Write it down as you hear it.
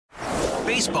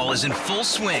Baseball is in full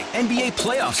swing. NBA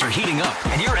playoffs are heating up,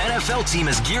 and your NFL team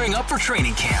is gearing up for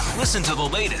training camp. Listen to the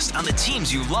latest on the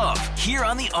teams you love here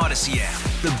on the Odyssey app.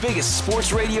 The biggest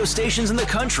sports radio stations in the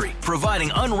country,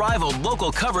 providing unrivaled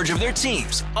local coverage of their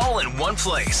teams, all in one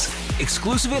place.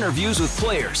 Exclusive interviews with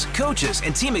players, coaches,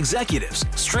 and team executives,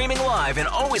 streaming live and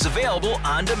always available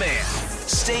on demand.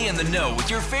 Stay in the know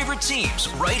with your favorite teams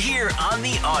right here on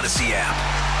the Odyssey app.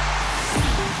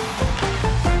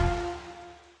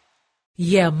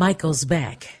 Yeah, Michael's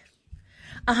back.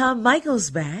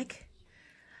 Michael's back.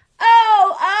 Oh.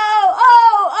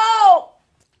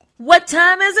 What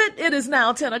time is it? It is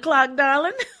now 10 o'clock,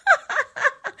 darling.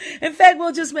 In fact,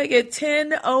 we'll just make it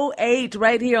 10:08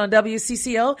 right here on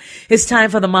WCCO. It's time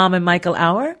for the Mom and Michael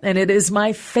Hour, and it is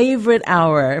my favorite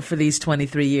hour for these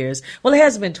 23 years. Well, it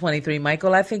has been 23,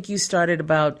 Michael. I think you started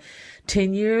about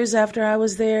 10 years after I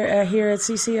was there here at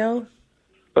CCO.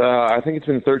 I think it's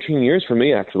been 13 years for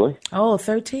me, actually. Oh,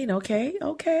 13. Okay.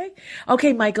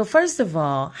 Okay, Michael, first of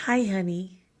all, hi,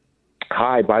 honey.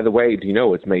 Hi, by the way, do you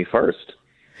know it's May 1st?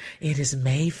 It is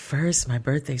May 1st. My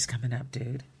birthday's coming up,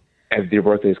 dude. And your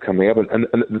birthday's coming up. And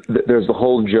there's the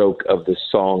whole joke of this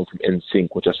song from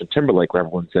NSYNC with Justin Timberlake where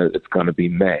everyone says it's going to be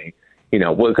May. You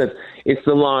know, well, because it's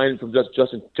the line from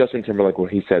Justin Timberlake where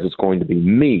he says it's going to be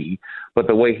me, but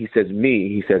the way he says me,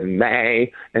 he says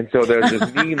May. And so there's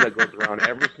this meme that goes around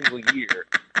every single year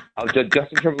of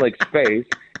Justin Timberlake's face,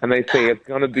 and they say it's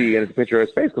going to be, and it's a picture of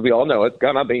his face, because we all know it's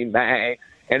going to be May.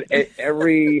 And at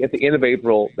the end of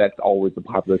April, that's always the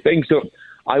popular thing. So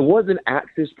I wasn't at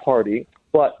this party,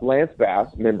 but Lance Bass,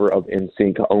 member of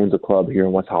NSYNC, owns a club here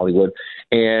in West Hollywood,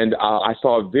 and I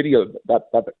saw a video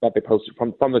that they posted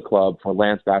from the club for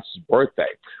Lance Bass's birthday,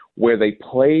 where they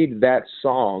played that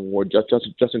song where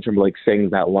Justin Timberlake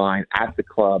sings that line at the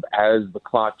club as the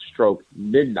clock stroked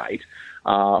midnight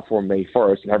for May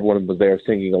 1st, and everyone was there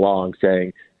singing along,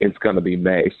 saying it's going to be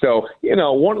May. So, you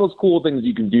know, one of those cool things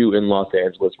you can do in Los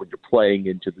Angeles when you're playing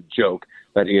into the joke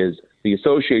that is the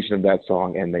association of that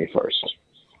song and May 1st.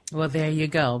 Well, there you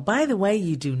go. By the way,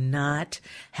 you do not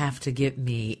have to get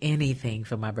me anything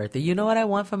for my birthday. You know what I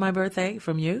want for my birthday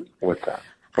from you? What's that?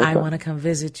 I want to come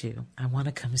visit you. I want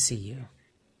to come see you.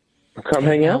 Come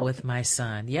hang out with my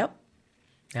son. Yep.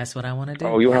 That's what I want to do.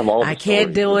 Oh, you have all the I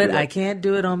can't do it. I can't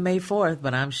do it on May 4th,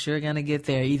 but I'm sure going to get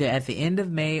there either at the end of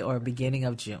May or beginning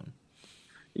of June.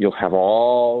 You'll have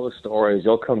all the stories.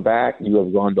 You'll come back. You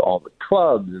have gone to all the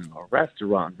clubs and the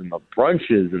restaurants and the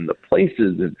brunches and the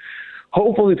places, and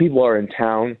hopefully people are in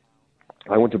town.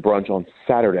 I went to brunch on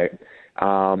Saturday.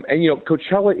 And, you know,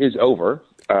 Coachella is over.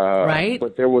 Right.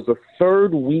 But there was a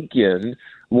third weekend,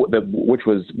 which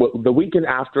was the weekend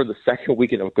after the second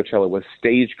weekend of Coachella, was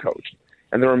Stagecoach.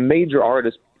 And there were major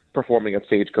artists performing at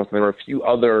Stagecoach, and there were a few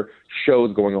other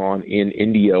shows going on in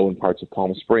Indio and parts of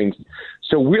Palm Springs.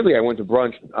 So really, I went to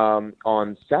brunch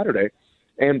on Saturday,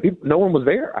 and no one was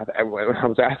there. I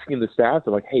was asking the staff,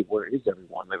 they're like, hey, where is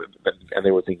everyone? And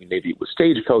they were thinking maybe it was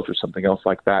Stagecoach or something else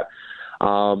like that.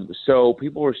 So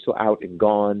people were still out and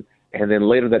gone. And then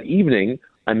later that evening,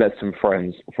 I met some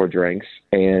friends for drinks,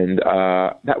 and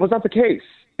that was not the case.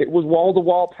 It was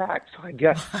wall-to-wall packed. So I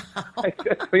guess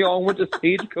we all went to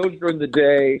Stagecoach during the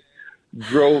day,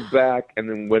 drove back, and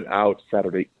then went out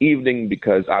Saturday evening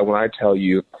because when I tell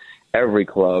you, every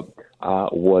club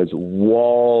was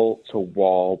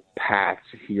wall-to-wall packed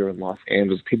here in Los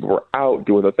Angeles. People were out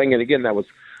doing the thing. And again, that was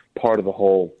part of the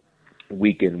whole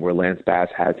weekend where Lance Bass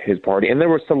has his party. And there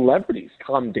were celebrities.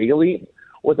 Tom Daly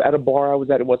was at a bar I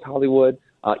was at in West Hollywood.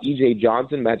 E.J.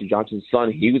 Johnson, Magic Johnson's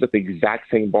son, he was at the exact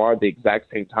same bar at the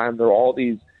exact same time. There were all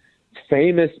these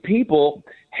famous people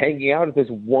hanging out at this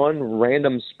one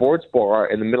random sports bar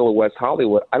in the middle of West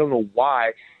Hollywood. I don't know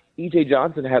why. E.J.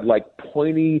 Johnson had like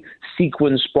pointy,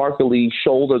 sequin, sparkly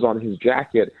shoulders on his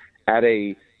jacket at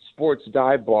a sports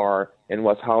dive bar in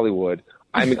West Hollywood.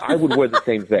 I mean, I would wear the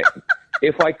same thing.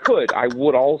 If I could, I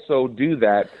would also do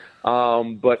that.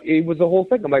 But it was the whole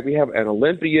thing. I'm like, we have an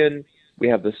Olympian, we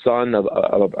have the son of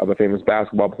a famous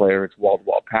basketball player. It's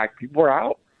wall-to-wall packed. People were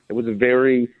out. It was a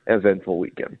very eventful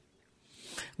weekend.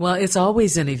 Well, it's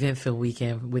always an eventful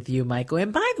weekend with you, Michael.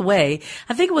 And by the way,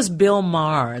 I think it was Bill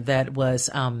Maher that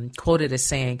was quoted as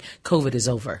saying, COVID is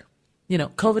over. You know,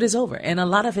 COVID is over. And a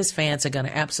lot of his fans are going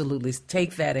to absolutely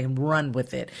take that and run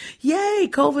with it. Yay,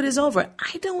 COVID is over.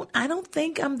 I don't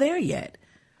think I'm there yet.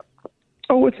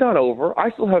 Oh, it's not over. I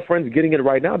still have friends getting it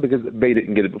right now because they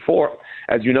didn't get it before.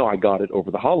 As you know, I got it over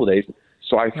the holidays.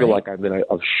 So I feel like I'm in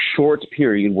a short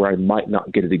period where I might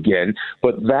not get it again.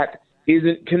 But that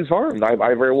isn't confirmed. I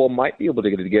very well might be able to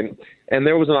get it again. And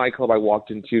there was a nightclub I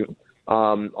walked into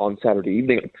on Saturday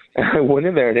evening. And I went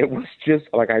in there, and it was just,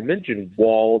 like I mentioned,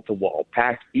 wall-to-wall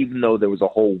packed, even though there was a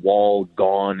whole wall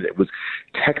gone. It was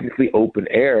technically open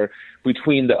air.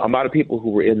 Between the amount of people who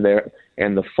were in there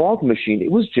and the fog machine, it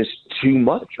was just too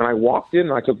much. And I walked in,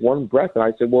 and I took one breath, and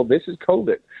I said, well, this is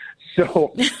COVID.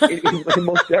 So it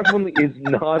most definitely is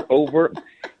not over.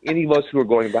 Any of us who are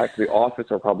going back to the office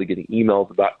are probably getting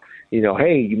emails about,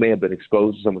 hey, you may have been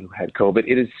exposed to someone who had COVID.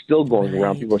 It is still going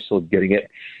around. People are still getting it.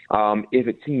 If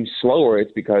it seems slower,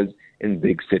 it's because in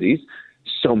big cities,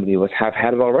 so many of us have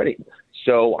had it already.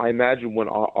 So I imagine when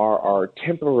our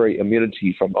temporary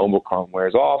immunity from Omicron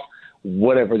wears off,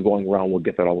 whatever's going around, we'll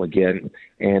get that all again,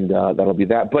 and that'll be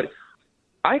that. But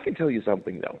I can tell you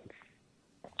something, though.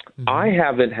 Mm-hmm. I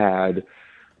haven't had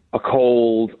a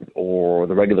cold or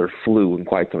the regular flu in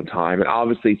quite some time. And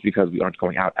obviously it's because we aren't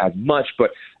going out as much.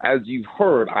 But as you've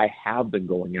heard, I have been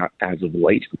going out as of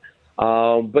late.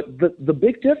 But the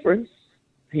big difference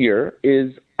here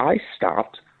is I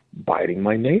stopped biting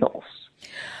my nails.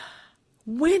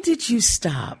 When did you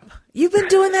stop? You've been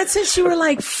doing that since you were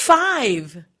like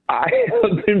 5. I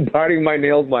have been biting my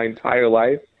nails my entire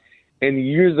life. And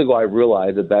years ago, I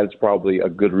realized that that's probably a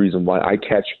good reason why I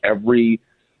catch every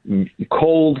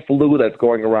cold, flu that's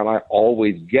going around. I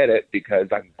always get it because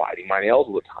I'm biting my nails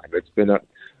all the time. It's been a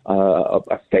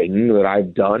thing that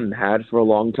I've done and had for a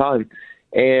long time.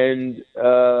 And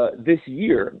this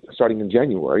year, starting in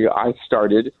January, I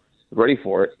started, ready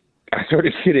for it, I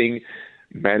started getting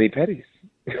mani-pedis.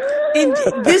 In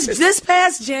this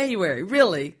past January,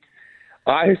 really?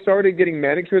 I started getting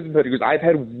manicures and pedicures. I've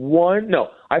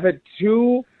had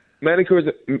 2 manicure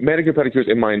pedicures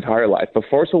in my entire life. The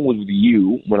first one was with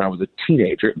you when I was a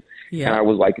teenager. Yeah. And I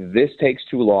was like, this takes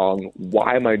too long.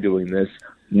 Why am I doing this?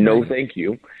 No, Thank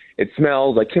you. It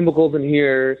smells like chemicals in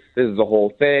here. This is the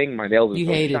whole thing. My nails are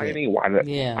so shiny. Why did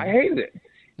I hated it.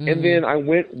 Mm-hmm. And then I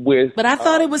went with... But I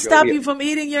thought it would stop you from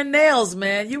eating your nails,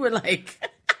 man. You were like...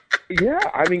 Yeah,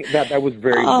 I mean, that was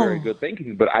very, very good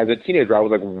thinking. But as a teenager, I was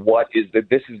like, what is that?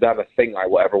 This is not a thing I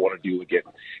will ever want to do again.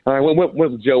 And I went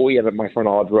with Joey and my friend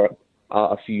Audra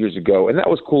a few years ago. And that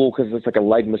was cool because it's like a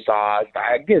leg massage.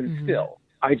 Still,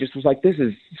 I just was like, this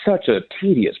is such a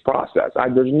tedious process.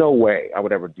 There's no way I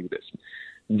would ever do this.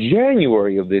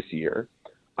 January of this year,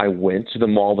 I went to the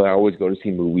mall that I always go to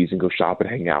see movies and go shop and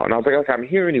hang out. And I was like, okay, I'm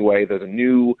here anyway. There's a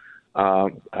new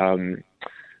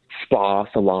spa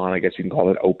salon, I guess you can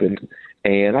call it, open.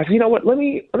 And I said, you know what, let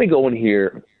me go in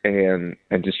here and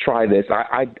just try this.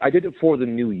 I did it for the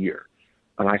new year.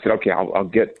 And I said, okay, I'll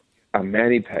get a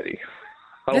mani-pedi.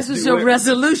 This was your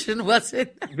resolution, was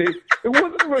it? It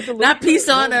wasn't a resolution. Not peace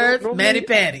on earth,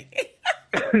 mani-pedi.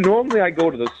 Normally I go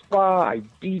to the spa, I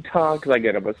detox, I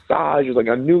get a massage. It's like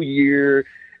a new year.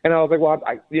 And I was like, well,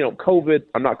 COVID,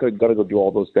 I'm not going to go do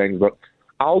all those things, but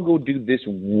I'll go do this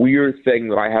weird thing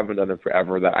that I haven't done in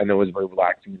forever that I know is very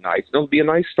relaxing and nice. And it'll be a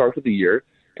nice start to the year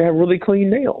to have really clean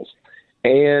nails.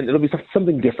 And it'll be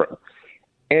something different.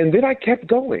 And then I kept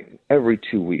going every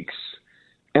 2 weeks.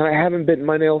 And I haven't bitten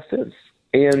my nails since.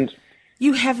 And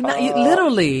you have not,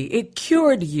 literally, it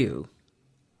cured you.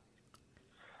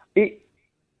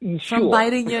 From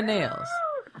biting your nails.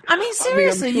 I mean,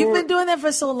 seriously, you've been doing that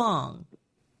for so long.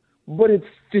 But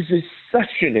this is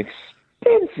such an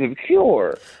expensive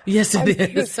cure. Yes,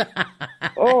 it is.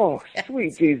 Oh,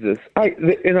 sweet Jesus. I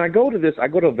go to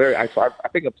I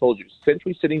think I've told you,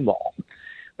 Century City Mall,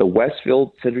 the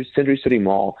Westfield Century City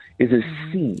Mall is a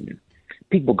scene.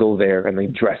 People go there and they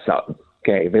dress up.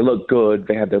 Okay, they look good.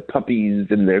 They have their puppies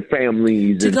and their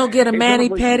families. To go get a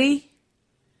mani-pedi?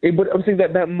 But I'm saying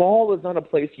that mall is not a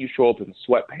place you show up in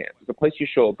sweatpants. It's a place you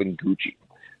show up in Gucci.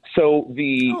 So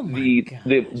the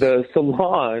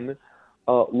salon,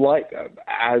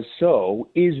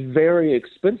 is very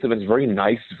expensive. It's very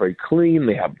nice. It's very clean.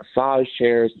 They have massage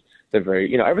chairs. They're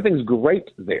very, everything's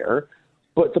great there.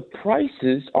 But the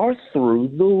prices are through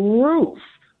the roof.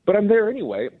 But I'm there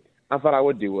anyway. I thought I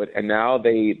would do it, and now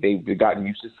they've gotten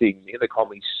used to seeing me. They call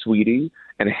me sweetie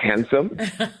and handsome,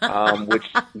 which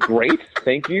great,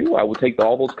 thank you. I will take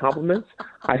all those compliments.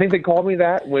 I think they called me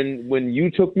that when you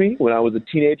took me when I was a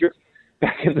teenager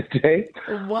back in the day.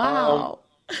 Wow!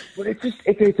 But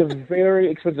it's a very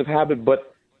expensive habit.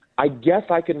 But I guess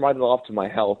I can write it off to my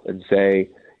health and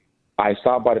say I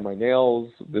stopped biting my nails.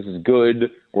 This is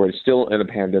good. We're still in a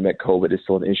pandemic. COVID is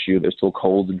still an issue. There's still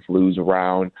colds and flus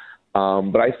around.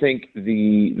 But I think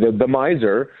the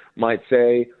miser might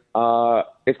say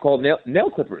it's called nail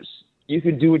clippers. You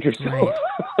can do it yourself.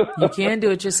 Right. You can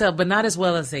do it yourself, but not as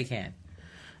well as they can.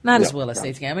 Not as well as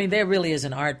they can. I mean, there really is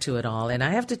an art to it all. And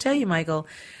I have to tell you, Michael,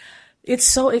 It's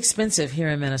so expensive here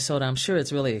in Minnesota. I'm sure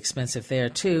it's really expensive there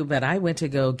too, but I went to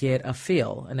go get a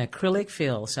fill, an acrylic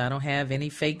fill, so I don't have any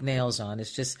fake nails on.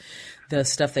 It's just the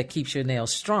stuff that keeps your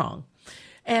nails strong.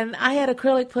 And I had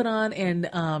acrylic put on and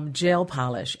gel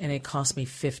polish, and it cost me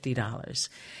 $50.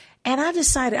 And I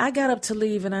decided, I got up to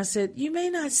leave, and I said, you may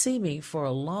not see me for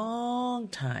a long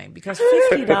time because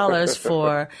 $50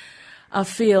 for a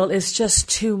fill is just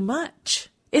too much.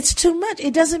 It's too much.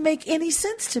 It doesn't make any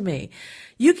sense to me.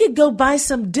 You could go buy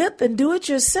some dip and do it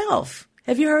yourself.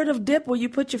 Have you heard of dip where you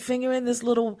put your finger in this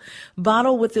little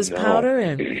bottle with this powder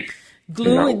and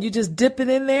glue and you just dip it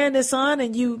in there and it's on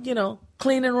and you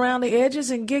clean it around the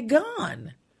edges and get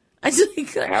gone? I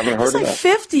haven't heard of that.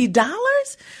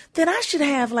 $50? Then I should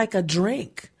have like a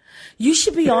drink. You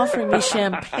should be offering me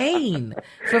champagne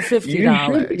for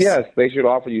 $50. Yes, they should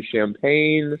offer you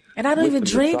champagne. And I don't even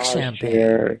drink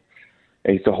champagne.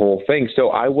 It's the whole thing. So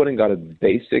I went and got a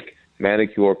basic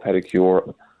manicure,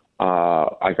 pedicure.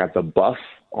 I got the buff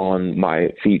on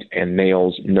my feet and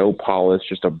nails, no polish,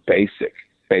 just a basic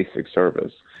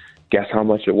service. Guess how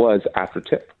much it was after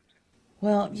tip?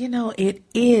 Well, it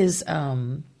is,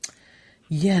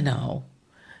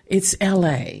 it's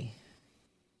L.A.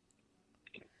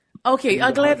 Okay,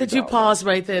 I'm glad that you paused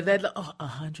right there. That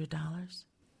 $100?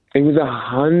 It was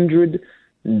 $100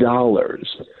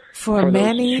 for a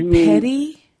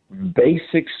mani-pedi?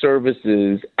 Basic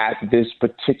services at this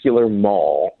particular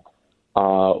mall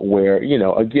where,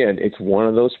 again, it's one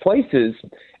of those places.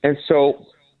 And so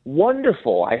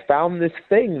wonderful. I found this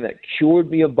thing that cured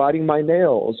me of biting my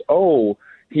nails. Oh,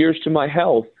 here's to my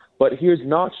health, but here's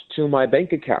not to my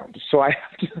bank account. So I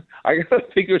gotta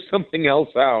figure something else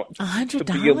out $100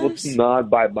 to be able to not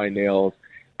bite my nails.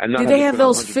 And do they have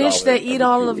those fish that eat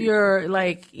all of your,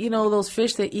 those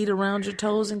fish that eat around your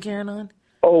toes and carrying on?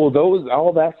 Oh,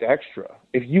 all that's extra.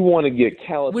 If you want to get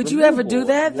callus would you ever do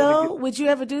that, though? Would you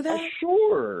ever do that?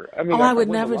 Sure. I would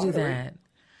never do that.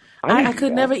 I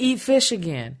could never eat fish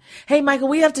again. Hey, Michael,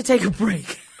 we have to take a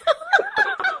break.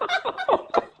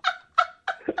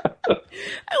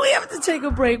 We have to take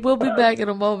a break. We'll be back in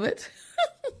a moment.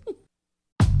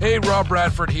 Hey, Rob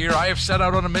Bradford here. I have set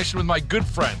out on a mission with my good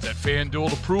friends at FanDuel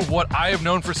to prove what I have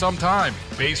known for some time.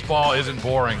 Baseball isn't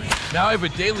boring. Now I have a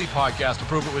daily podcast to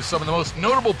prove it with some of the most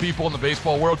notable people in the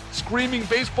baseball world, screaming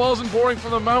baseball isn't boring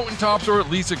from the mountaintops, or at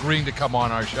least agreeing to come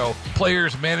on our show.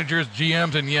 Players, managers,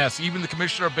 GMs, and yes, even the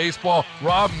commissioner of baseball,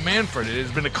 Rob Manfred. It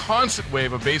has been a constant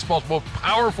wave of baseball's most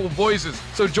powerful voices.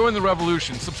 So join the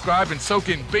revolution. Subscribe and soak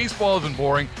in Baseball Isn't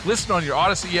Boring. Listen on your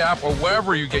Odyssey app or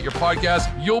wherever you get your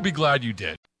podcast. You'll be glad you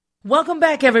did. Welcome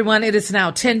back, everyone. It is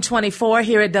now 10:24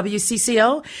 here at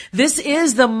WCCO. This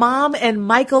is the Mom and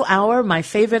Michael Hour, my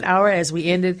favorite hour, as we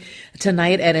ended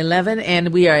tonight at 11.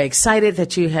 And we are excited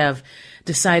that you have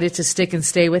decided to stick and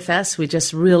stay with us. We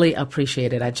just really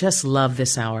appreciate it. I just love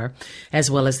this hour, as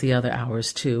well as the other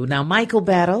hours, too. Now, Michael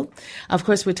Battle, of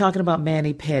course, we're talking about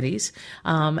mani-pedis.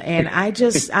 And I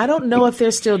don't know if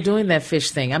they're still doing that fish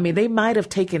thing. I mean, they might have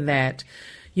taken that.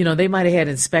 They might have had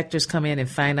inspectors come in and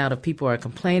find out if people are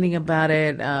complaining about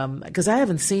it, because I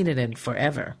haven't seen it in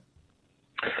forever.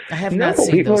 I have not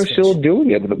seen people those are fish. Still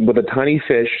doing it with a tiny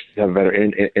fish that are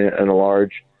in a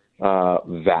large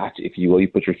vat, if you will. You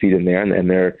put your feet in there, and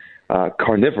they're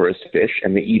carnivorous fish,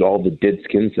 and they eat all the dead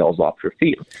skin cells off your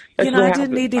feet. I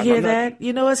didn't need to hear that.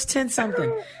 It's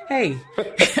 10-something. Hey,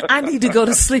 I need to go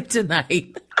to sleep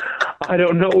tonight. I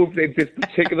don't know if this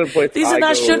particular place. These are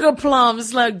not sugar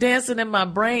plums like dancing in my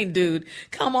brain, dude.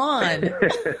 Come on.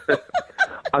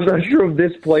 I'm not sure if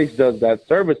this place does that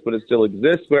service, but it still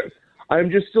exists. But I'm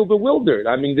just still bewildered.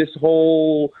 I mean, this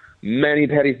whole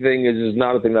mani-pedi thing is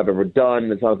not a thing I've ever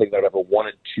done. It's not a thing that I've ever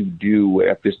wanted to do.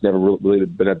 I've just never really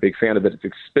been a big fan of it. It's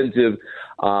expensive.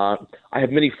 I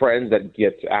have many friends that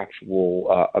get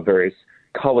actual various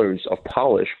colors of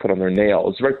polish put on their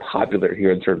nails. It's very popular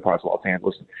here in certain parts of Los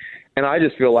Angeles. And I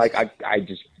just feel like I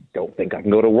just don't think I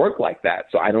can go to work like that.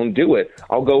 So I don't do it.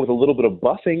 I'll go with a little bit of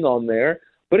buffing on there.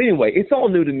 But anyway, it's all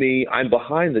new to me. I'm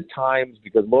behind the times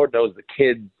because Lord knows the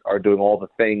kids are doing all the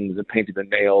things and painting their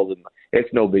nails, and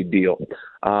it's no big deal.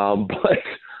 I've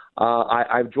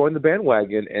joined the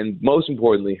bandwagon and most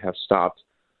importantly have stopped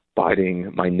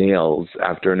biting my nails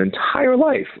after an entire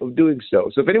life of doing so.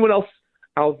 So if anyone else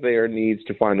out there needs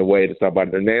to find a way to stop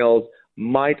biting their nails,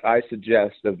 might I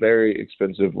suggest a very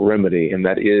expensive remedy, and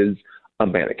that is a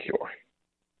manicure.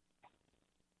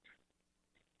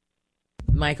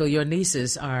 Michael, your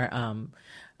nieces are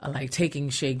like taking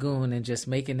Shagun and just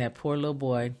making that poor little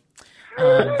boy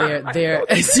They're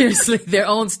seriously their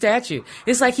own statue.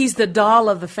 It's like he's the doll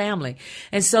of the family.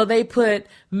 And so they put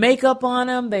makeup on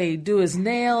him. They do his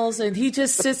nails, and he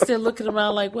just sits there looking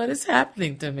around like, what is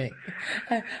happening to me?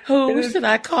 Who should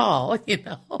I call? He's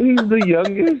the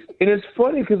youngest. And it's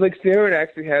funny because like Sarah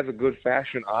actually has a good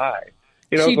fashion eye.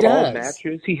 She it does. all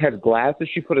matches. He has glasses.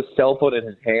 She put a cell phone in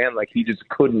his hand like he just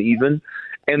couldn't even.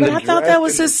 And but I thought that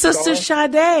was his sister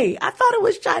Sade. I thought it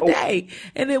was Sade,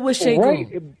 and it was Shea right.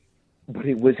 Groom. But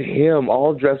it was him,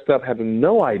 all dressed up, having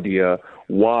no idea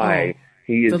why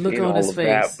he is the look in on all his of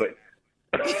face. that.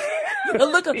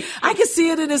 But I can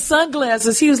see it in his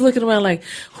sunglasses. He was looking around like,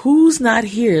 "Who's not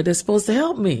here that's supposed to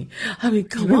help me?" I mean,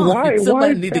 come on,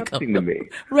 somebody need to come to me.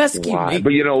 Rescue me.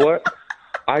 But you know what?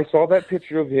 I saw that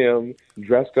picture of him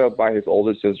dressed up by his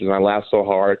older sisters, and I laughed so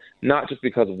hard, not just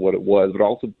because of what it was, but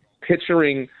also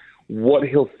picturing what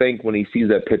he'll think when he sees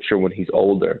that picture when he's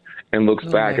older and looks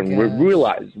back and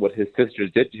realizes what his sisters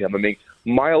did to him. I mean,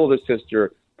 my older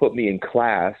sister put me in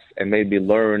class and made me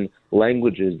learn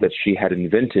languages that she had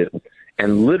invented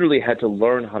and literally had to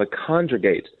learn how to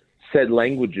conjugate said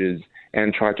languages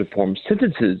and try to form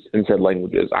sentences in said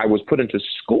languages. I was put into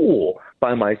school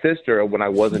by my sister when I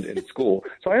wasn't in school.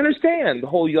 So I understand the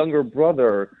whole younger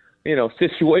brother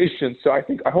situation. So I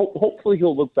think hopefully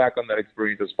he'll look back on that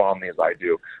experience as fondly as I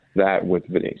do that with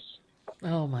Venice.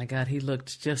 Oh my God, he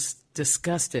looked just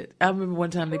disgusted. I remember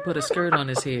one time they put a skirt on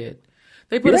his head.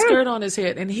 They put a skirt on his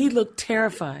head, and he looked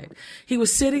terrified. He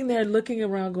was sitting there looking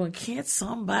around going, can't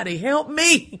somebody help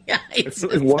me? It's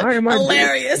Why am I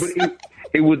hilarious.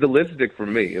 It was the lipstick for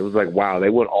me. It was like, wow, they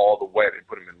went all the way. They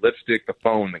put him in lipstick, the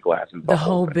phone, the glasses. The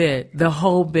whole bit.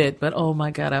 But, oh,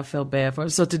 my God, I felt bad for him.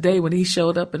 So today when he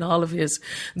showed up in all of his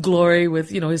glory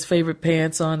with, his favorite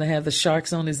pants on to have the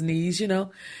sharks on his knees,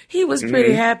 he was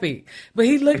pretty happy. But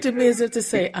he looked at me as if to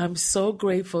say, I'm so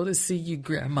grateful to see you,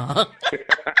 Grandma.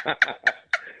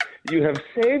 You have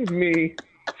saved me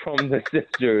from the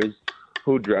sisters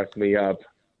who dressed me up.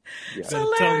 Yeah. It's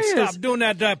hilarious. Stop doing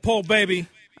that pole, baby.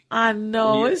 I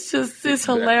know. Yeah. It's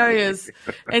hilarious.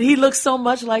 And he looks so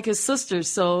much like his sister.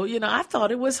 So, I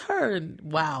thought it was her.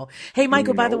 Wow. Hey,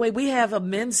 Michael, by the way, we have a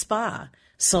men's spa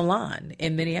salon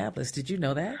in Minneapolis. Did you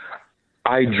know that?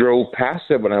 I drove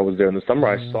past it when I was there in the summer.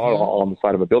 I saw it on the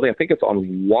side of a building. I think it's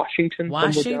on Washington.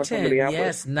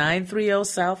 Yes, 930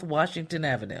 South Washington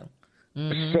Avenue.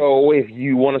 Mm-hmm. So if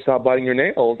you want to stop biting your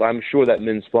nails, I'm sure that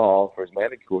men's spa offers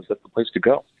manicures. That's the place to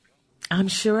go. I'm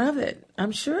sure of it.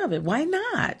 Why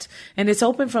not? And it's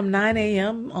open from 9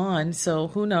 a.m. on, so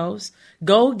who knows?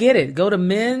 Go get it. Go to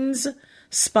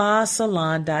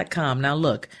mensspasalon.com. Now,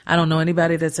 look, I don't know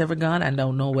anybody that's ever gone. I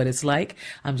don't know what it's like.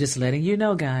 I'm just letting you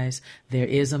know, guys, there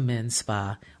is a men's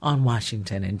spa on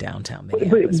Washington in downtown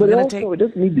Minneapolis. But also, it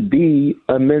doesn't need to be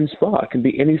a men's spa. It can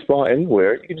be any spa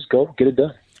anywhere. You can just go get it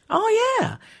done. Oh,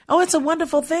 yeah. Oh, it's a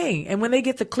wonderful thing. And when they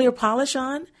get the clear polish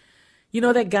on,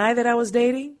 that guy that I was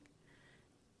dating?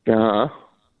 Uh-huh.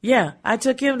 Yeah, I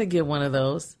took him to get one of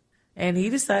those, and he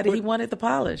decided he wanted the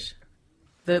polish,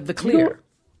 the clear.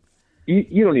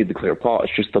 You don't need the clear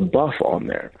polish, just the buff on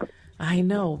there. I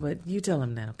know, but you tell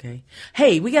him that, okay?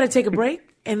 Hey, we got to take a break,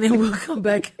 and then we'll come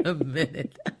back in a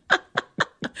minute.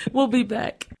 We'll be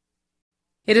back.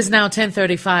 It is now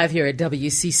 10:35 here at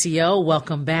WCCO.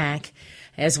 Welcome back.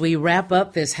 As we wrap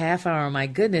up this half hour, my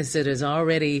goodness, it is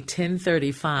already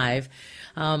 10:35.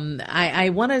 I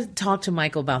want to talk to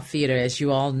Michael about theater. As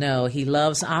you all know, he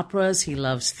loves operas, he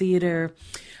loves theater,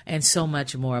 and so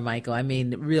much more, Michael. I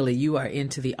mean, really, you are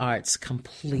into the arts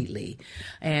completely.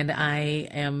 And I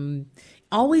am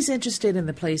always interested in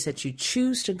the place that you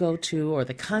choose to go to or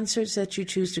the concerts that you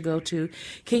choose to go to.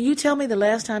 Can you tell me the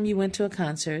last time you went to a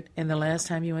concert and the last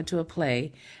time you went to a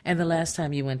play and the last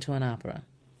time you went to an opera?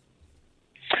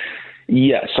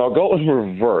 Yes, so I'll go in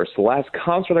reverse. The last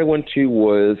concert I went to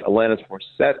was Alanis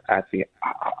Morissette at the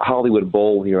Hollywood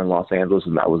Bowl here in Los Angeles,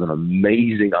 and that was an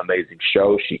amazing, amazing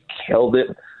show. She killed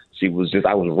it.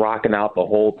 I was rocking out the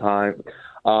whole time.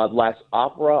 Last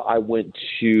opera I went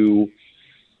to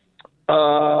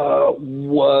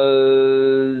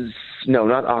was, no,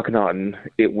 not Akhenaten.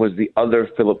 It was the other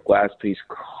Philip Glass piece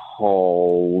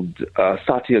called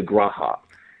Satyagraha.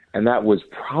 And that was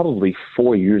probably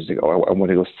 4 years ago. I went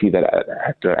to go see that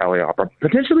at LA Opera.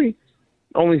 Potentially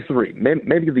only 3,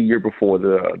 maybe the year before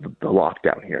the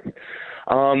lockdown here.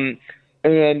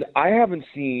 And I haven't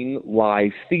seen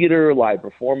live theater, live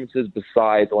performances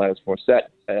besides Alanis Morissette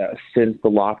since the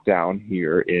lockdown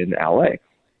here in LA.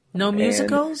 No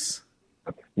musicals?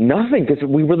 Nothing, because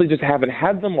we really just haven't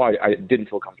had them. I didn't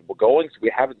feel comfortable going, so we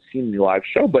haven't seen the live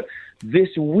show. But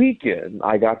this weekend,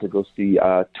 I got to go see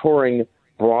touring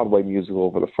Broadway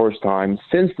musical for the first time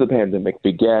since the pandemic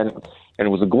began, and it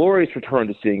was a glorious return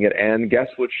to seeing it. And guess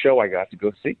what show I got to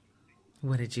go see?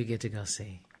 What did you get to go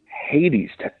see?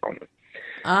 Hadestown.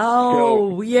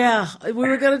 Oh, yeah. We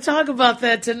were going to talk about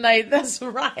that tonight. That's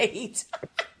right.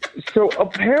 So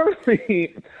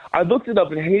apparently, I looked it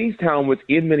up, and Hadestown was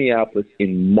in Minneapolis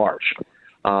in March.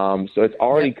 So it's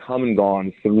already come and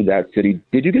gone through that city.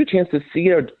 Did you get a chance to see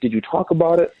it, or did you talk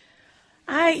about it?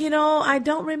 I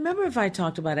don't remember if I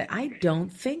talked about it. I don't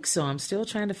think so. I'm still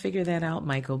trying to figure that out,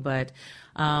 Michael. But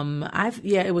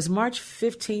it was March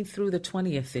 15th through the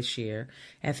 20th this year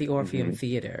at the Orpheum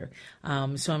Theater.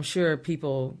 So I'm sure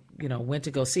people, went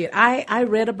to go see it. I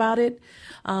read about it,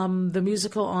 the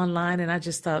musical online, and I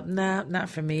just thought, nah, not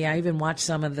for me. I even watched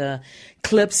some of the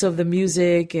clips of the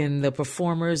music and the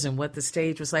performers and what the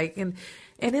stage was like, and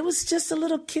it was just a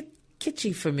little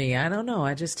kitschy for me. I don't know.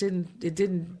 It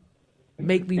didn't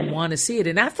make me want to see it.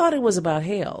 And I thought it was about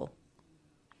hell.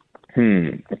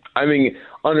 I mean,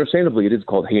 understandably, it is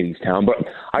called Hadestown, but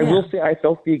I will say I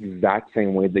felt the exact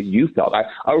same way that you felt. I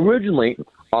originally, this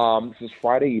was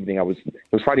Friday evening. It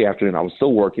was Friday afternoon. I was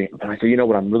still working, and I said, you know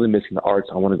what? I'm really missing the arts.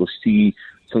 I want to go see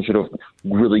some sort of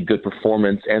really good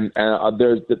performance. And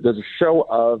there's a show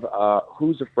of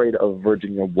Who's Afraid of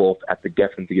Virginia Woolf at the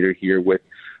Geffen Theater here with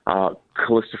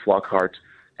Callista Flockhart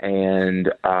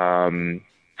and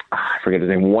I forget his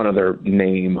name, one other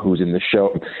name who's in the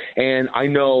show. And I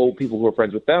know people who are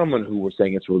friends with them and who were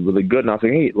saying it's really good. And I was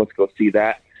like, hey, let's go see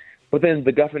that. But then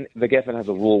the Geffen has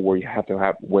a rule where you have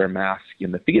to wear masks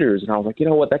in the theaters. And I was like, you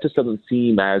know what? That just doesn't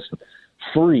seem as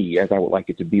free as I would like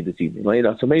it to be this evening.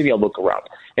 So maybe I'll look around.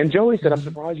 And Joey said, I'm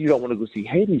surprised you don't want to go see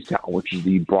Hadestown, which is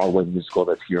the Broadway musical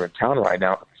that's here in town right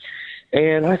now.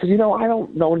 And I said, I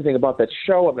don't know anything about that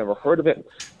show. I've never heard of it.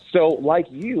 So like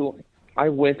you, I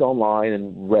went online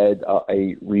and read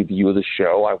a review of the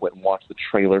show. I went and watched the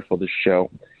trailer for the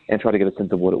show and tried to get a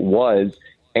sense of what it was.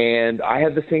 And I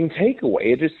had the same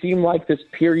takeaway. It just seemed like this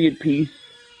period piece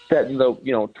set in the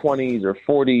 20s or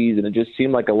 40s, and it just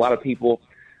seemed like a lot of people,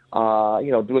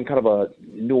 doing kind of a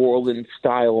New Orleans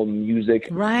style music,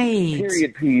 right?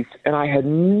 Period piece. And I had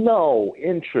no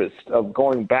interest of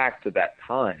going back to that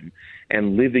time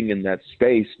and living in that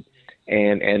space,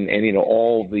 and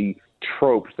all the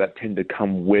tropes that tend to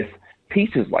come with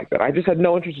pieces like that. I just had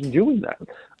no interest in doing that.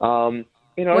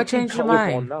 What changed your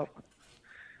mind?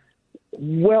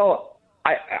 Well,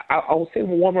 I'll say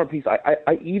one more piece.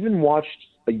 I even watched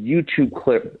a YouTube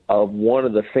clip of one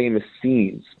of the famous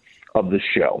scenes of the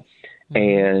show,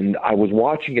 and I was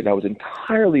watching it and I was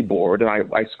entirely bored, and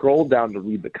I scrolled down to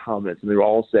read the comments, and they were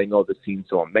all saying, oh, the scene's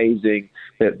so amazing,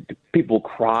 that people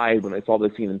cried when they saw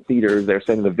the scene in theaters. They're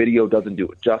saying the video doesn't do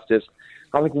it justice.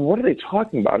 I'm like, what are they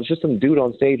talking about? It's just some dude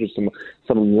on stage with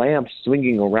some lamps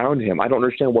swinging around him. I don't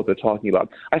understand what they're talking about.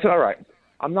 I said, all right,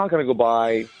 I'm not going to go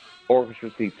buy orchestra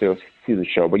seats to see the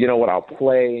show, but you know what? I'll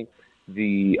play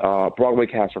the Broadway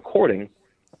cast recording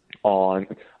on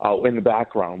in the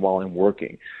background while I'm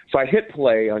working. So I hit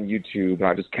play on YouTube, and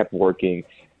I just kept working,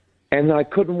 and then I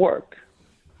couldn't work.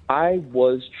 I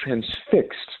was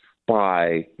transfixed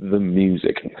by the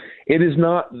music. It is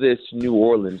not this New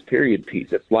Orleans period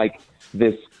piece. It's like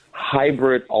this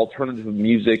hybrid alternative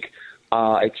music,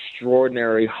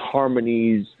 extraordinary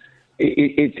harmonies.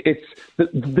 It's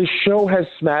the show has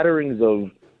smatterings of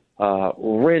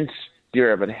Rent,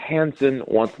 Dear Evan Hansen,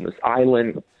 Once on This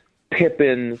Island,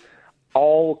 Pippin,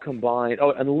 all combined.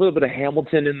 Oh, and a little bit of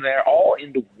Hamilton in there, all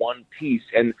into one piece,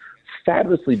 and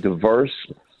fabulously diverse.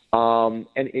 And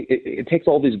it takes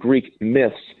all these Greek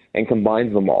myths and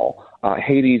combines them all.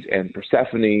 Hades and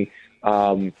Persephone,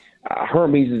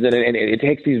 Hermes is in it, and it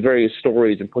takes these various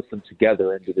stories and puts them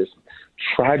together into this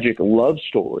tragic love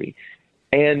story.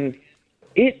 And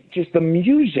the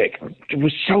music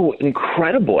was so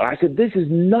incredible. And I said, this is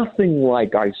nothing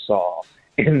like I saw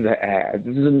in the ads.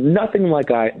 This is nothing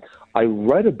like I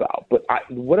read about. But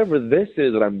whatever this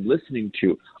is that I'm listening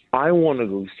to, I want to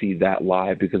go see that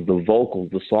live because the vocals,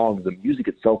 the songs, the music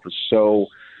itself is so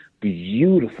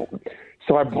beautiful.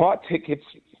 So I bought tickets,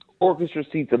 orchestra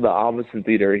seats in the Avison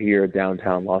Theater here in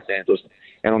downtown Los Angeles.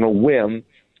 And on a whim,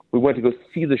 we went to go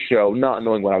see the show, not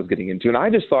knowing what I was getting into. And I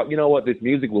just thought, you know what, this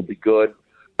music will be good.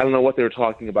 I don't know what they were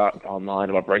talking about online,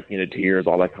 about breaking into tears,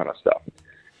 all that kind of stuff.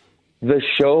 The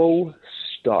show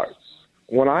starts.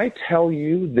 When I tell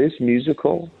you this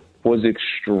musical was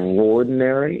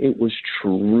extraordinary, it was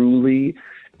truly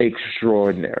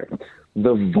extraordinary.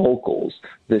 The vocals,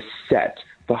 the set,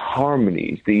 the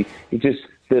harmonies, the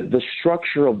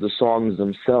structure of the songs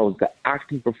themselves, the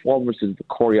acting performances, the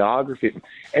choreography,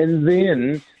 and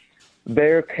then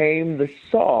there came the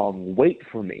song, Wait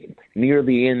For Me, near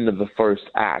the end of the first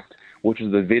act, which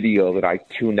is the video that I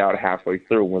tuned out halfway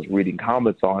through and was reading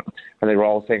comments on, and they were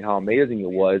all saying how amazing it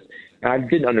was. And I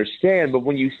didn't understand, but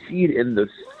when you see it in the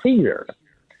theater,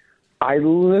 I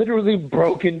literally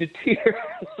broke into tears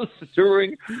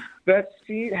during that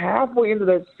scene. Halfway into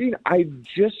that scene, I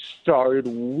just started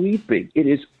weeping. It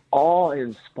is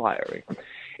awe-inspiring.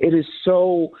 It is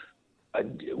so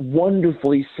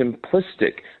wonderfully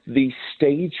simplistic, the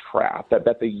stagecraft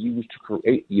that they use to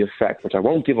create the effect, which I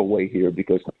won't give away here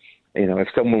because, if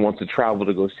someone wants to travel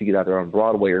to go see it either on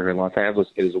Broadway or in Los Angeles,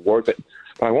 it is worth it.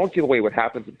 But I won't give away what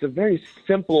happens. It's a very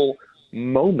simple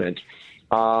moment,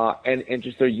 and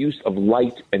just their use of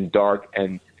light and dark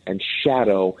and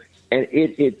shadow, and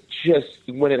it just,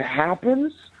 when it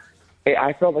happens,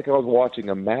 I felt like I was watching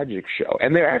a magic show.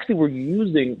 And they actually were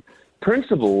using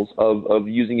principles of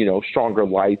using, stronger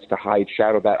lights to hide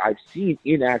shadow that I've seen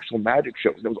in actual magic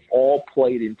shows. It was all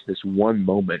played into this one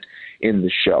moment in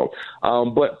the show.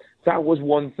 But that was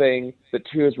one thing. The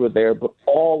tears were there, but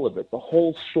all of it, the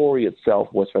whole story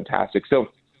itself was fantastic. So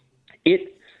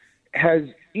it has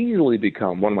easily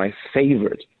become one of my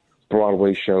favorite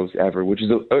Broadway shows ever, which is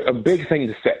a big thing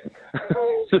to say.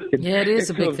 Yeah, it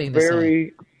is a big thing to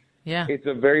say. Yeah, it's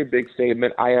a very big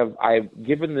statement. I've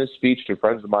given this speech to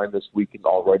friends of mine this weekend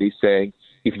already, saying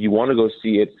if you want to go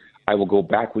see it, I will go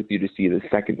back with you to see it a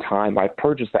second time. I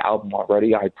purchased the album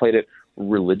already. I played it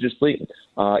religiously.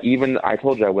 Even I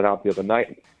told you I went out the other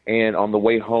night, and on the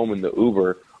way home in the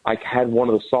Uber, I had one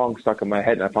of the songs stuck in my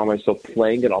head, and I found myself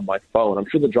playing it on my phone. I'm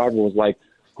sure the driver was like,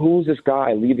 "Who's this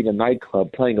guy leaving a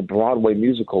nightclub playing a Broadway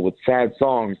musical with sad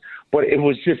songs?" But it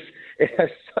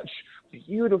has such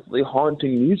beautifully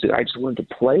haunting music. I just wanted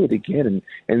to play it again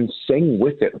and sing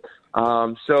with it.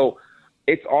 So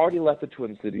it's already left the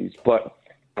Twin Cities, but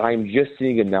I'm just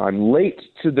seeing it now. I'm late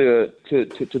to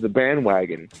the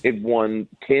bandwagon. It won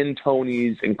 10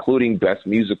 Tonys, including Best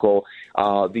Musical.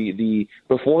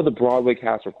 Before the Broadway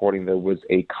cast recording, there was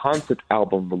a concept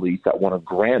album release that won a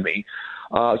Grammy.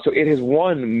 So it has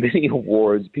won many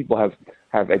awards. People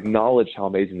have acknowledged how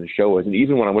amazing the show is, and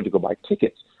even when I went to go buy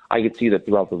tickets, I could see that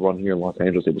throughout the run here in Los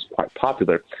Angeles, it was quite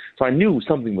popular. So I knew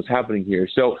something was happening here.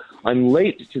 So I'm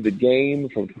late to the game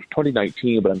from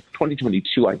 2019, but in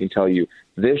 2022, I can tell you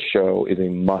this show is a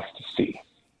must-see.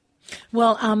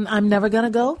 Well, I'm never going to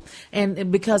go. And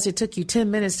because it took you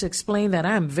 10 minutes to explain that,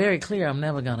 I'm very clear I'm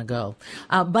never going to go.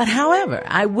 But however,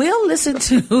 I will listen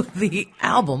to the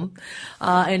album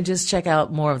and just check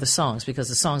out more of the songs, because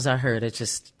the songs I heard, it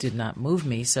just did not move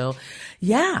me. So,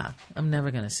 yeah, I'm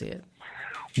never going to see it.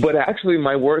 But actually,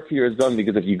 my work here is done,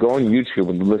 because if you go on YouTube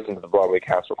and listen to the Broadway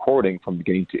cast recording from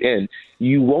beginning to end,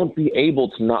 you won't be able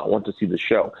to not want to see the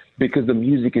show, because the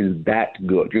music is that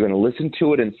good. You're going to listen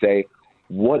to it and say,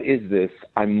 what is this?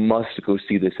 I must go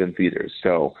see this in theaters.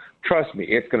 So trust me,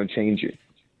 it's going to change you.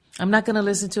 I'm not going to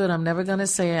listen to it. I'm never going to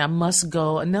say I must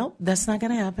go. No, that's not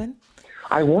going to happen.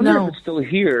 I wonder if it's still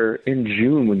here in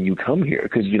June when you come here,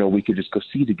 because, we could just go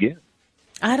see it again.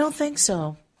 I don't think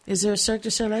so. Is there a Cirque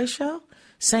du Soleil show?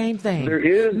 Same thing. There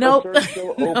is. Nope.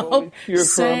 Nope.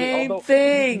 Same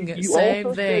thing.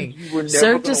 Same thing.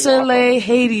 Cirque du Soleil,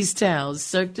 Hadestown.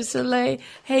 Cirque du Soleil,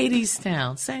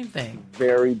 Hadestown. Same thing.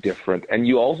 Very different. And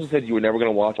you also said you were never going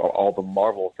to watch all the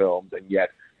Marvel films, and yet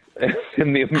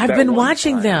I've been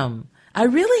watching them. I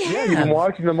really have. Yeah, you've been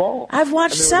watching them all. I've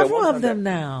watched several of them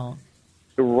now.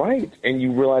 Right, and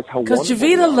you realize how wonderful. Because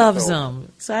Javita loves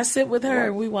them, so I sit with her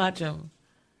and we watch them.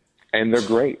 And they're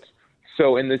great.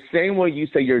 So in the same way you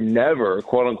say you're never,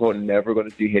 quote unquote, never going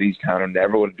to see Hadestown or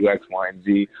never going to do X, Y, and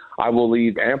Z, I will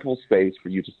leave ample space for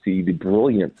you to see the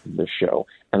brilliance of this show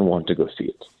and want to go see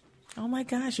it. Oh my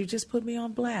gosh, you just put me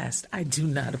on blast. I do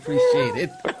not appreciate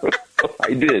it.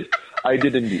 I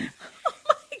did indeed.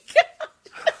 Oh my God.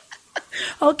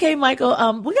 Okay, Michael,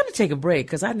 we're going to take a break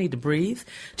because I need to breathe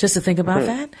just to think about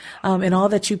that and all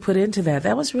that you put into that.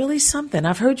 That was really something.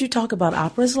 I've heard you talk about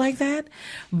operas like that,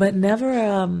 but never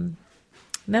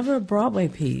a Broadway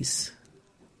piece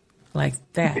like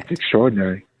that. It's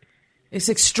extraordinary. It's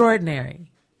extraordinary.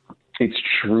 It's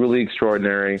truly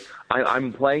extraordinary.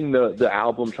 I'm playing the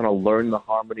album, trying to learn the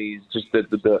harmonies, just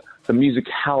the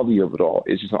musicality of it all.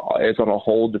 It's on a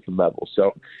whole different level.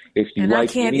 So if you and like,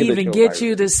 I can't even get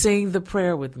you to sing the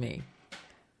prayer with me.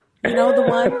 You know the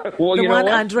one,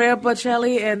 Andrea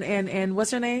Bocelli and what's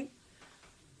her name?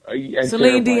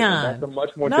 Celine Dion. That's a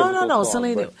much more no, song,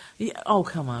 Celine. But... Yeah, oh,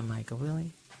 come on, Michael,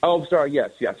 really? Oh, sorry.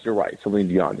 Yes, you're right. Celine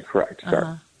Dion, you're correct.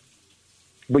 Sorry.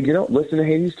 But listen to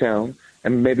Hadestown,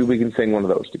 and maybe we can sing one of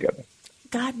those together.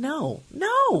 God, no.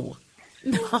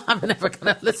 No, I'm never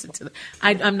going to listen to that.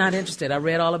 I'm not interested. I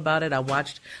read all about it. I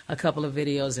watched a couple of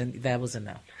videos, and that was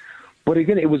enough. But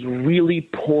again, it was really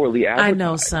poorly advertised. I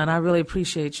know, son. I really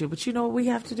appreciate you. But you know what we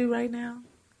have to do right now?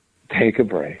 Take a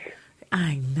break.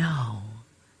 I know.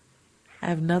 I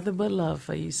have nothing but love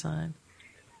for you, son.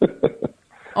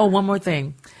 Oh, one more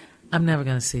thing. I'm never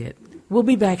going to see it. We'll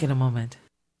be back in a moment.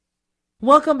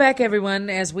 Welcome back,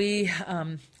 everyone, as we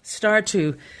start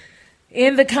to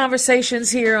end the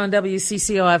conversations here on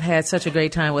WCCO. I've had such a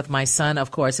great time with my son, of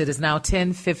course. It is now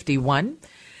 10:51.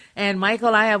 And,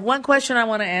 Michael, I have one question I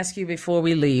want to ask you before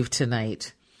we leave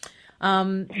tonight.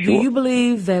 Sure. Do you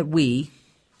believe that we,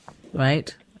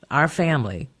 right, our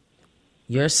family,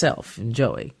 yourself and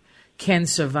Joey, can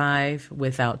survive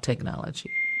without technology?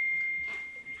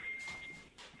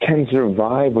 Can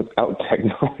survive without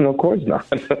technology? No, of course not.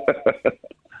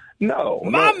 No.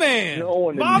 My man! No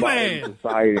one in My modern man!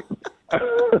 society.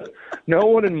 No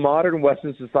one in modern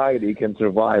Western society can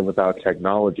survive without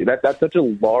technology. That's such a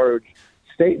large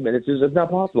statement. It's not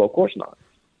possible. Of course not.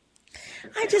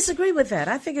 I disagree with that.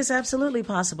 I think it's absolutely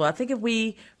possible. I think if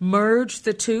we merge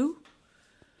the two,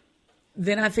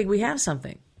 then I think we have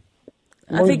something.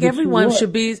 I think everyone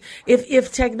should be,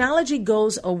 if technology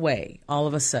goes away all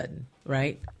of a sudden,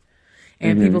 right?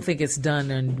 And people think it's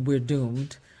done and we're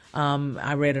doomed.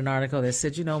 I read an article that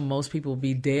said, most people will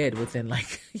be dead within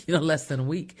less than a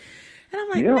week. And I'm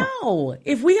like, no,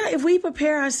 if we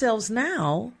prepare ourselves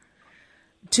now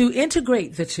to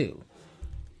integrate the two,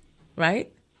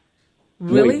 right?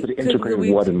 Really? Wait, but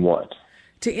integrate what and what?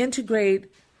 To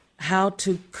integrate how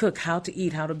to cook, how to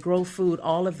eat, how to grow food,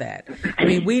 all of that. I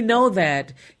mean, we know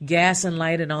that gas and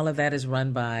light and all of that is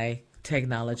run by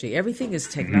technology. Everything is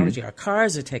technology. Our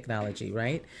cars are technology,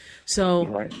 right? So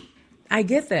Right. I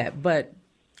get that, but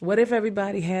what if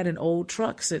everybody had an old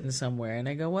truck sitting somewhere and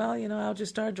they go, well, I'll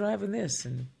just start driving this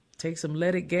and take some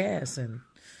leaded gas and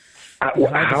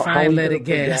hard to find leaded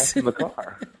gas in the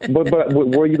car. but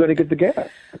where are you going to get the gas?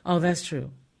 Oh, that's true.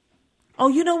 Oh,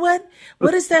 you know what?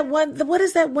 What is that one? What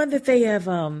is that one that they have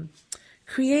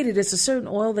created? It's a certain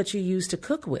oil that you use to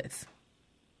cook with.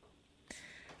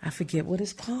 I forget what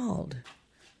it's called.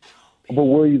 But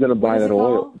where are you going to buy that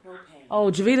oil? Oh,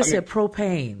 Javita said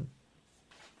propane.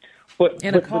 But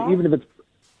In a car? But even if it's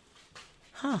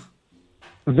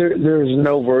there's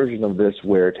no version of this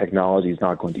where technology is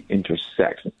not going to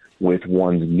intersect with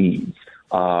one's needs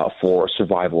for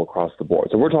survival across the board.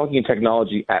 So we're talking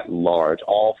technology at large,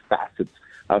 all facets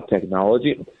of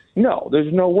technology. No,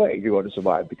 there's no way you're going to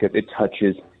survive because it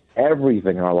touches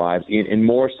everything in our lives, and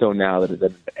more so now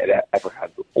than it ever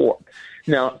has before.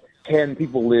 Now, can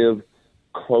people live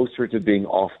closer to being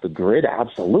off the grid?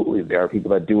 Absolutely. There are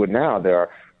people that do it now. There are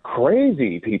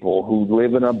crazy people who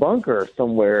live in a bunker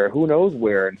somewhere, who knows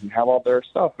where, and have all their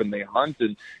stuff, and they hunt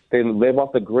and they live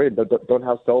off the grid, don't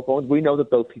have cell phones. We know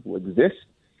that those people exist.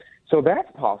 So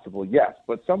that's possible, yes.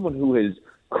 But someone who is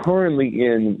currently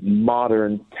in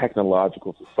modern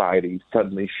technological society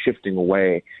suddenly shifting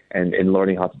away and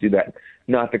learning how to do that,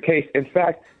 not the case. In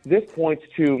fact, this points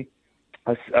to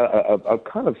a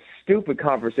kind of stupid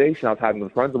conversation I was having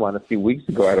with friends of mine a few weeks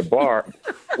ago at a bar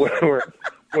where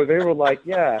they were like,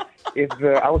 I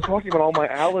was talking about all my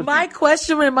allergies. My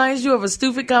question reminds you of a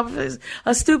stupid conversation.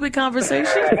 I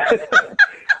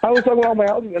was talking about all my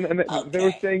allergies, and they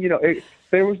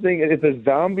were saying, if the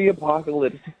zombie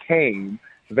apocalypse came,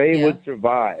 they would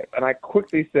survive. And I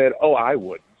quickly said, I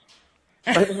wouldn't.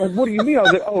 I was like, what do you mean? I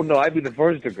was like, no, I'd be the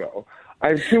first to go. I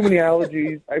have too many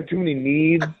allergies. I have too many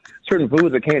needs. Certain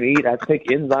foods I can't eat. I have to take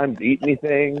enzymes to eat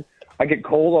anything. I get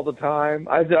cold all the time.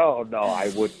 I said, no,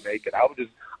 I wouldn't make it. I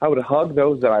would hug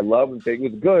those that I love and say it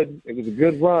was good. It was a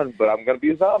good run, but I'm going to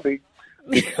be a zombie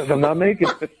because I'm not making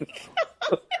it.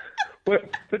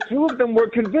 But the two of them were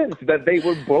convinced that they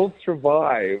would both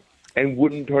survive and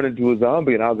wouldn't turn into a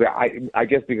zombie. And I was like, I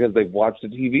guess because they've watched the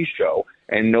TV show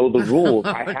and know the rules.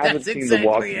 I haven't seen The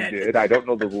Walking Dead. I don't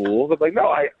know the rules. I'm like,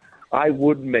 no, I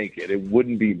wouldn't make it. It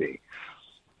wouldn't be me.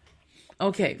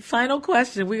 Okay, final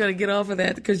question. We're going to get off of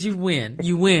that because you win.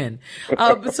 You win.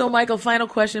 So, Michael, final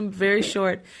question, very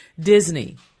short.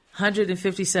 Disney,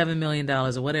 $157 million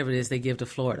or whatever it is they give to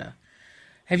Florida.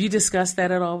 Have you discussed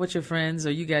that at all with your friends,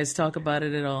 or you guys talk about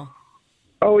it at all?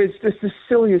 Oh, it's just the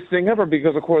silliest thing ever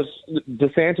because, of course,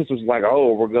 DeSantis was like,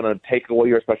 we're going to take away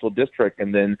your special district.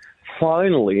 And then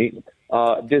finally,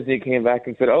 Disney came back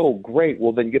and said, great,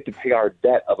 well, then you get to pay our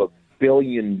debt of $1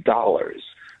 billion.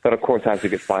 That, of course, has to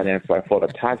get financed by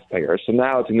Florida taxpayers. So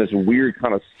now it's in this weird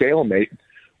kind of stalemate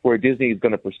where Disney is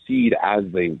going to proceed as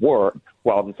they were,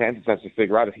 while DeSantis has to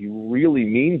figure out if he really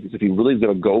means this, if he really is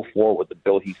going to go forward with the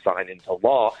bill he signed into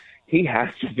law. he has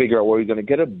to figure out where he's going to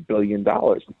get $1 billion.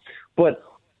 But,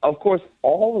 of course,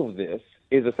 all of this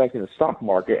is affecting the stock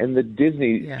market, and the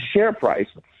Disney share price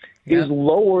is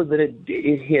lower than it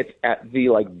hit at the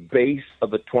base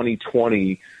of the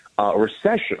 2020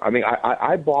 recession. I mean,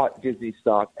 I bought Disney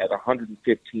stock at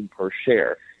 $115 per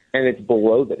share, and it's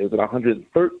below that. It was at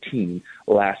 $113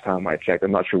 last time I checked.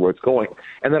 I'm not sure where it's going.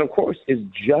 And that, of course, is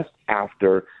just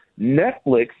after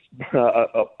Netflix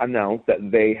announced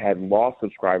that they had lost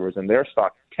subscribers and their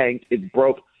stock tanked. It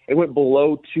broke. It went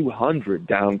below 200,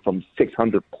 down from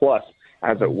 600 plus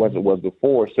as it was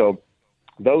before. So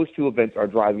those two events are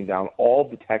driving down all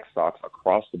the tech stocks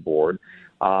across the board,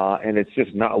 and it's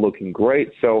just not looking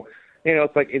great. So,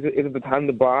 it's like, is it the time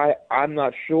to buy? I'm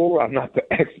not sure. I'm not the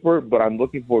expert, but I'm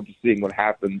looking forward to seeing what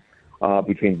happens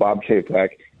between Bob Chapek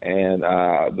and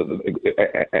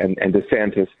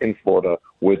DeSantis in Florida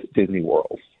with Disney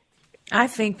World. I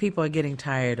think people are getting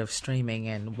tired of streaming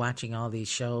and watching all these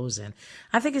shows, and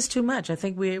I think it's too much. I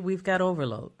think we've got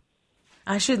overload.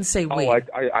 I shouldn't say we. Oh,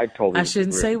 I totally. I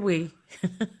shouldn't say we.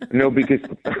 No, because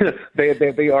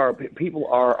they are, people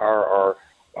are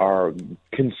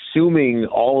consuming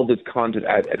all of this content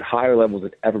at higher levels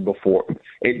than ever before.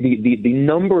 The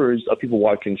numbers of people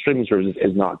watching streaming services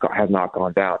has not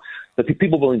gone down. The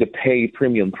people willing to pay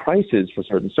premium prices for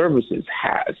certain services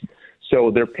has. So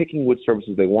they're picking which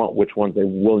services they want, which ones they're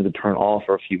willing to turn off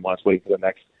for a few months, waiting for the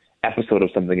next episode of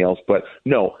something else. But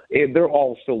no, they're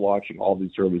all still watching all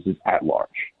these services at large.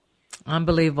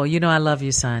 Unbelievable. I love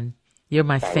you, son. You're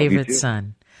my favorite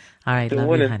son. All right,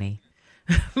 love you, honey.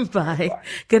 Bye.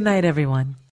 Good night,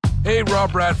 everyone. Hey,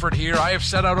 Rob Bradford here. I have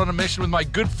set out on a mission with my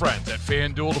good friends at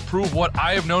FanDuel to prove what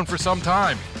I have known for some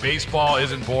time. Baseball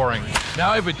isn't boring.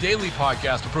 Now I have a daily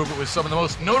podcast to prove it with some of the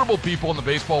most notable people in the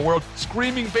baseball world,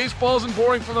 screaming baseball isn't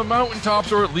boring from the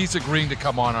mountaintops, or at least agreeing to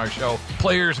come on our show.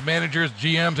 Players, managers,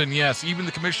 GMs, and yes, even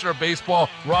the commissioner of baseball,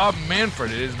 Rob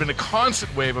Manfred. It has been a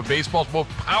constant wave of baseball's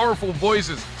most powerful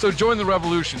voices. So join the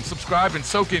revolution. Subscribe and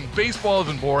soak in Baseball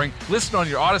Isn't Boring. Listen on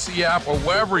your Odyssey app or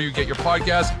wherever you get your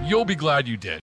podcasts. You'll be glad you did.